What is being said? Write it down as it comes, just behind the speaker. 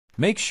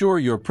Make sure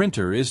your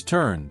printer is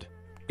turned.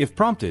 If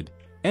prompted,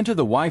 enter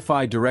the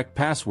Wi-Fi Direct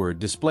password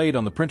displayed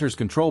on the printer's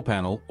control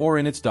panel or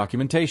in its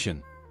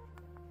documentation.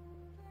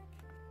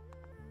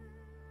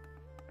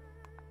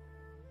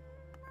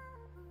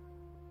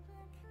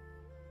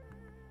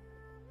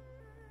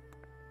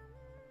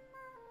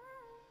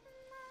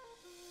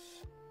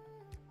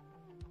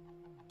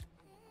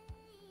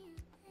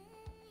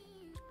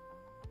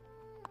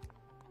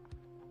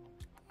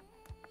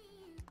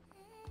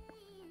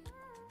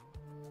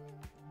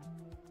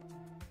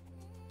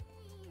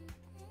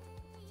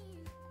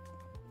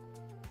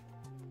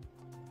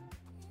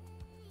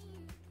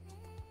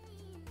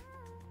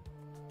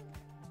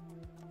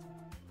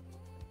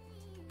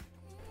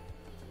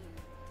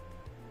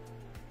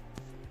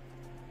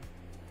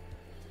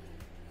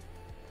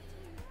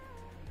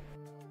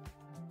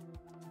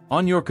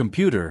 On your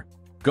computer,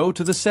 go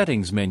to the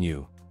Settings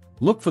menu.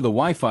 Look for the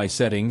Wi-Fi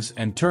settings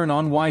and turn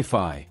on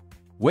Wi-Fi.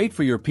 Wait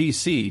for your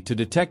PC to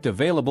detect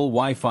available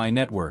Wi-Fi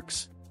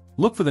networks.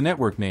 Look for the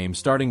network name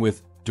starting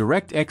with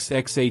Direct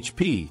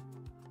XXHP.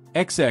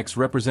 XX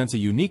represents a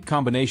unique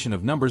combination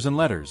of numbers and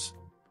letters.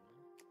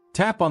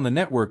 Tap on the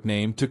network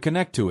name to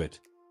connect to it.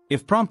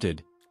 If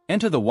prompted,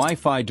 enter the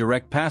Wi-Fi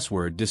Direct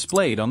password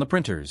displayed on the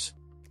printers.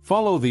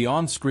 Follow the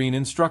on-screen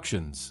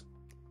instructions.